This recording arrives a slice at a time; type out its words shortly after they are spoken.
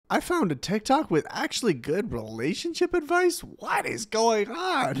I found a TikTok with actually good relationship advice. What is going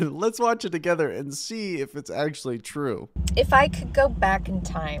on? Let's watch it together and see if it's actually true. If I could go back in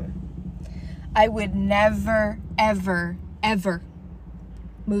time, I would never, ever, ever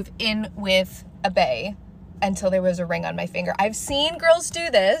move in with a bae until there was a ring on my finger. I've seen girls do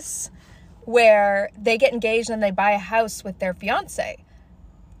this where they get engaged and they buy a house with their fiance.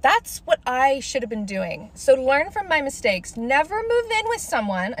 That's what I should have been doing. So learn from my mistakes. Never move in with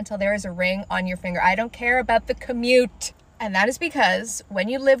someone until there is a ring on your finger. I don't care about the commute. And that is because when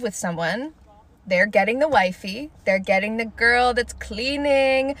you live with someone, they're getting the wifey. They're getting the girl that's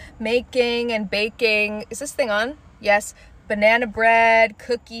cleaning, making, and baking. Is this thing on? Yes. Banana bread,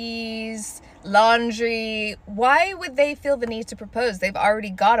 cookies, laundry. Why would they feel the need to propose? They've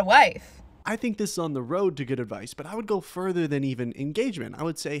already got a wife. I think this is on the road to good advice, but I would go further than even engagement. I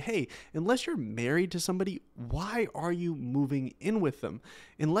would say, hey, unless you're married to somebody, why are you moving in with them?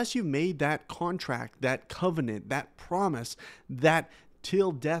 Unless you made that contract, that covenant, that promise, that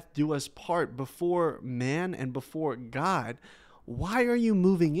till death do us part before man and before God, why are you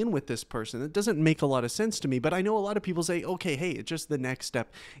moving in with this person? It doesn't make a lot of sense to me, but I know a lot of people say, okay, hey, it's just the next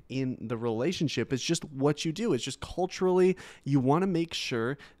step in the relationship. It's just what you do. It's just culturally, you want to make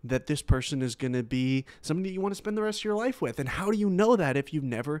sure that this person is going to be somebody that you want to spend the rest of your life with. And how do you know that if you've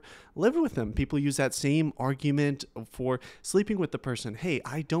never lived with them? People use that same argument for sleeping with the person. Hey,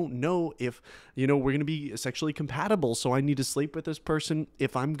 I don't know if, we're going to be sexually compatible, so I need to sleep with this person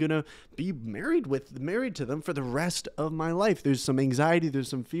if I'm going to be married to them for the rest of my life. There's some anxiety, there's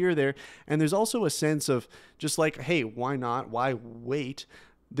some fear there, and there's also a sense of just like, hey, why not? Why wait?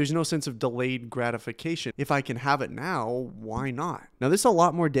 There's no sense of delayed gratification. If I can have it now, why not? Now, this is a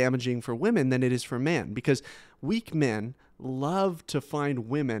lot more damaging for women than it is for men, because weak men love to find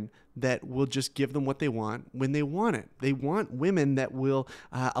women that will just give them what they want when they want it. They want women that will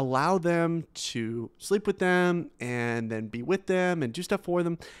allow them to sleep with them and then be with them and do stuff for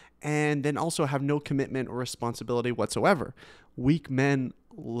them, and then also have no commitment or responsibility whatsoever. Weak men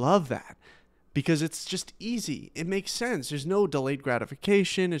love that because it's just easy. It makes sense. There's no delayed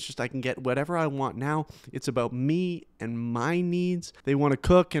gratification. It's just I can get whatever I want now. It's about me and my needs. They want to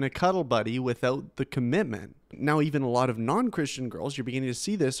cook and a cuddle buddy without the commitment. Now, even a lot of non-Christian girls, you're beginning to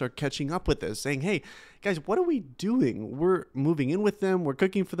see this, are catching up with this, saying, hey, guys, what are we doing? We're moving in with them. We're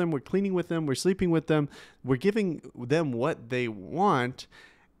cooking for them. We're cleaning with them. We're sleeping with them. We're giving them what they want.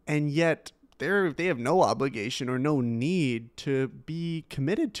 And yet they have no obligation or no need to be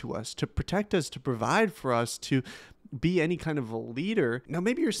committed to us, to protect us, to provide for us, to be any kind of a leader. Now,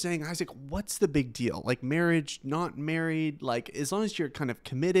 maybe you're saying, Isaac, what's the big deal? Like marriage, not married, like as long as you're kind of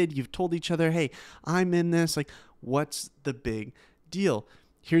committed, you've told each other, hey, I'm in this, like what's the big deal?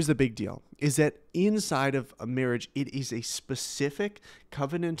 Here's the big deal, is that inside of a marriage, it is a specific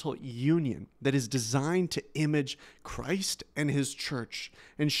covenantal union that is designed to image Christ and his church,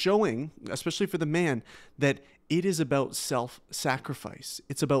 and showing, especially for the man, that it is about self-sacrifice.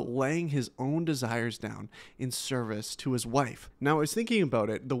 It's about laying his own desires down in service to his wife. Now, I was thinking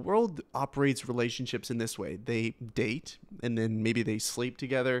about it. The world operates relationships in this way. They date, and then maybe they sleep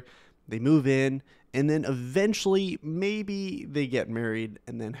together, they move in, and then eventually maybe they get married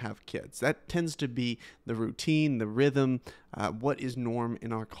and then have kids. That tends to be the routine, the rhythm, what is norm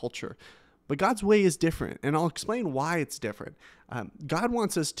in our culture. But God's way is different, and I'll explain why it's different. God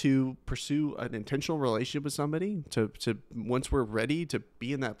wants us to pursue an intentional relationship with somebody, to once we're ready to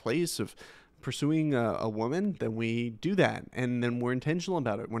be in that place of pursuing a woman, then we do that, and then we're intentional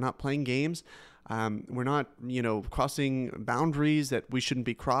about it. We're not playing games. We're not, crossing boundaries that we shouldn't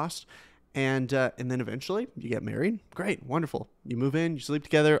be crossed. And then eventually you get married. Great, wonderful. You move in, you sleep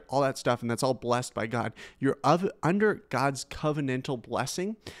together, all that stuff, and that's all blessed by God. You're under God's covenantal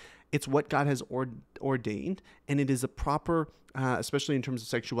blessing. It's what God has ordained, and it is a proper, especially in terms of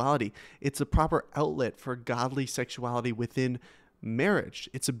sexuality, it's a proper outlet for godly sexuality within marriage.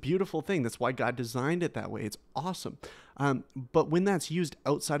 It's a beautiful thing. That's why God designed it that way. It's awesome. But when that's used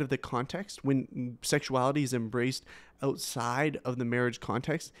outside of the context, when sexuality is embraced outside of the marriage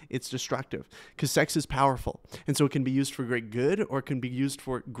context, it's destructive, because sex is powerful. And so it can be used for great good, or it can be used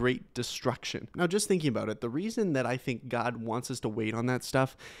for great destruction. Now, just thinking about it, the reason that I think God wants us to wait on that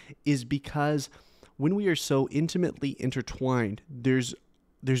stuff is because when we are so intimately intertwined, there's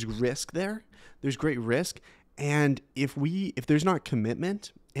risk there. There's great risk. And if there's not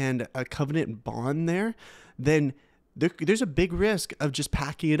commitment and a covenant bond there, then there's a big risk of just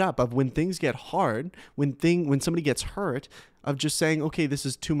packing it up, of when things get hard, when somebody gets hurt, of just saying, okay, this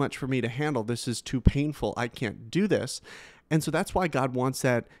is too much for me to handle. This is too painful. I can't do this. And so that's why God wants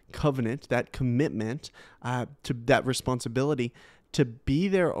that covenant, that commitment to that responsibility to be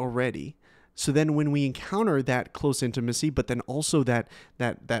there already. So then when we encounter that close intimacy, but then also that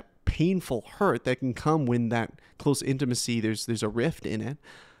painful hurt that can come when that close intimacy, there's a rift in it,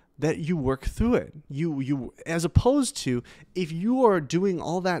 that you work through it. You as opposed to if you are doing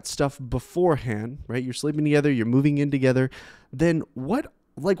all that stuff beforehand, right? You're sleeping together, you're moving in together, then what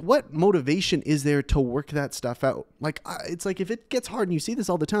motivation is there to work that stuff out? It's like if it gets hard, and you see this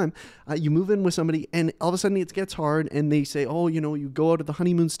all the time, you move in with somebody and all of a sudden it gets hard and they say, oh, you go out of the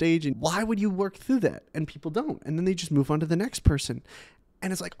honeymoon stage, and why would you work through that? And people don't. And then they just move on to the next person.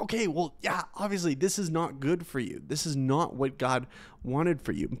 And it's like, okay, well, yeah, obviously this is not good for you. This is not what God wanted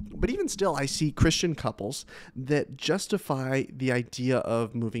for you. But even still, I see Christian couples that justify the idea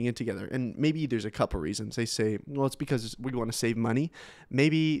of moving in together. And maybe there's a couple reasons. They say, well, it's because we want to save money.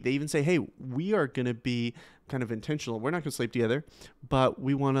 Maybe they even say, hey, we are going to be kind of intentional. We're not going to sleep together, but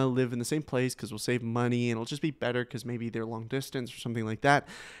we want to live in the same place because we'll save money and it'll just be better because maybe they're long distance or something like that.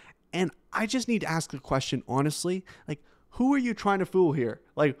 And I just need to ask the question honestly, like, who are you trying to fool here?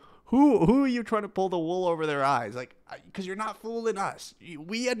 Like, who are you trying to pull the wool over their eyes? Like, because you're not fooling us.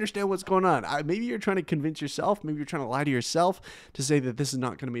 We understand what's going on. Maybe you're trying to convince yourself. Maybe you're trying to lie to yourself to say that this is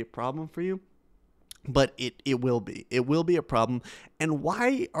not going to be a problem for you. But it will be. It will be a problem. And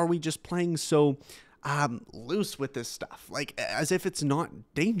why are we just playing so loose with this stuff, like as if it's not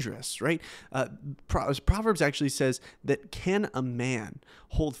dangerous, right? Proverbs actually says that, can a man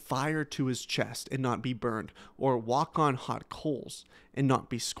hold fire to his chest and not be burned, or walk on hot coals and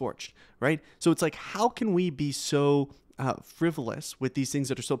not be scorched, right? So it's like, how can we be so frivolous with these things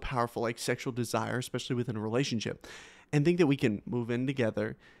that are so powerful, like sexual desire, especially within a relationship, and think that we can move in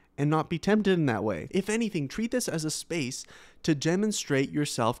together and not be tempted in that way? If anything, treat this as a space to demonstrate your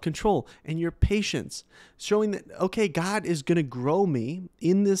self-control and your patience, showing that, okay, God is going to grow me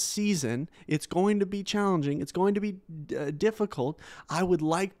in this season. It's going to be challenging. It's going to be difficult. I would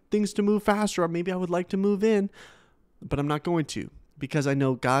like things to move faster, or maybe I would like to move in, but I'm not going to, because I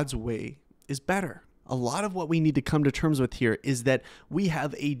know God's way is better. A lot of what we need to come to terms with here is that we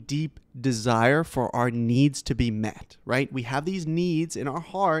have a deep desire for our needs to be met, right? We have these needs in our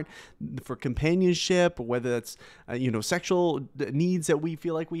heart for companionship, or whether that's, sexual needs that we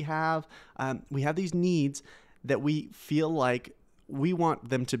feel like we have. We have these needs that we feel like we want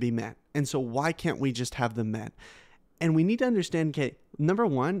them to be met. And so why can't we just have them met? And we need to understand, okay, number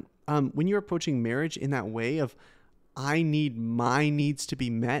one, when you're approaching marriage in that way of, I need my needs to be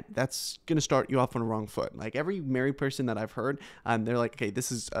met, that's going to start you off on a wrong foot. Like every married person that I've heard, they're like, okay,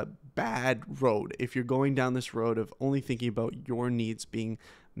 this is a bad road if you're going down this road of only thinking about your needs being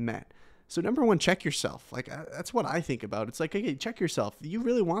met. So number one, check yourself. Like that's what I think about. It's like, okay, check yourself. You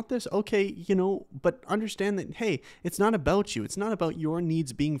really want this? Okay, but understand that, hey, it's not about you. It's not about your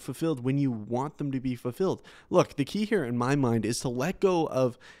needs being fulfilled when you want them to be fulfilled. Look, the key here in my mind is to let go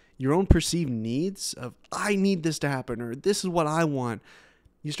of your own perceived needs of, I need this to happen, or this is what I want.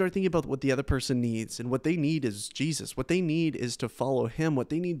 You start thinking about what the other person needs, and what they need is Jesus. What they need is to follow him. What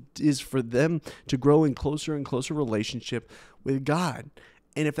they need is for them to grow in closer and closer relationship with God.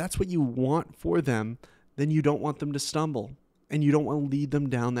 And if that's what you want for them, then you don't want them to stumble, and you don't want to lead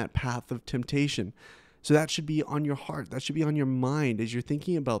them down that path of temptation. So that should be on your heart. That should be on your mind as you're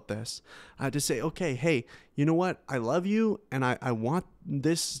thinking about this, to say, okay, hey, you know what? I love you, and I want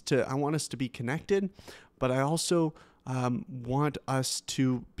us to be connected, but I also want us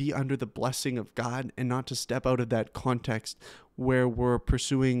to be under the blessing of God and not to step out of that context where we're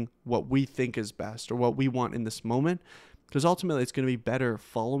pursuing what we think is best or what we want in this moment. Because ultimately, it's going to be better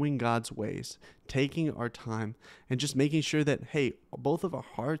following God's ways, taking our time, and just making sure that, hey, both of our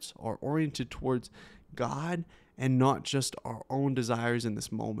hearts are oriented towards God and not just our own desires in this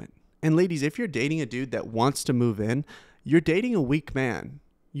moment. And ladies, if you're dating a dude that wants to move in, you're dating a weak man.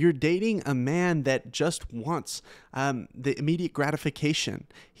 You're dating a man that just wants the immediate gratification.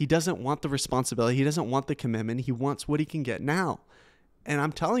 He doesn't want the responsibility. He doesn't want the commitment. He wants what he can get now. And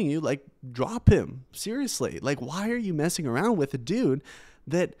I'm telling you, like, drop him. Seriously. Like, why are you messing around with a dude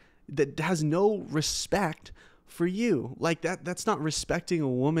that has no respect for you? Like, that's not respecting a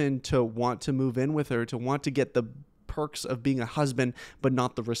woman to want to move in with her, to want to get the perks of being a husband, but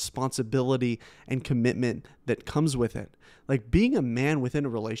not the responsibility and commitment that comes with it. Like, being a man within a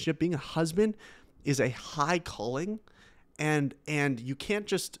relationship, being a husband is a high calling. And you can't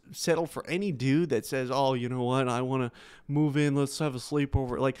just settle for any dude that says, oh, you know what, I want to move in, let's have a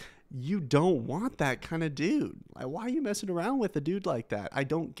sleepover. Like, you don't want that kind of dude. Like, why are you messing around with a dude like that? I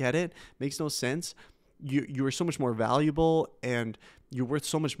don't get it. Makes no sense. You are so much more valuable, and you're worth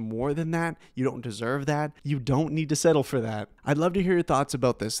so much more than that. You don't deserve that. You don't need to settle for that. I'd love to hear your thoughts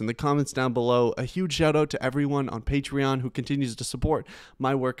about this in the comments down below. A huge shout out to everyone on Patreon who continues to support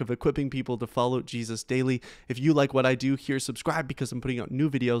my work of equipping people to follow Jesus daily. If you like what I do here, subscribe because I'm putting out new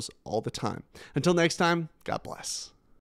videos all the time. Until next time, God bless.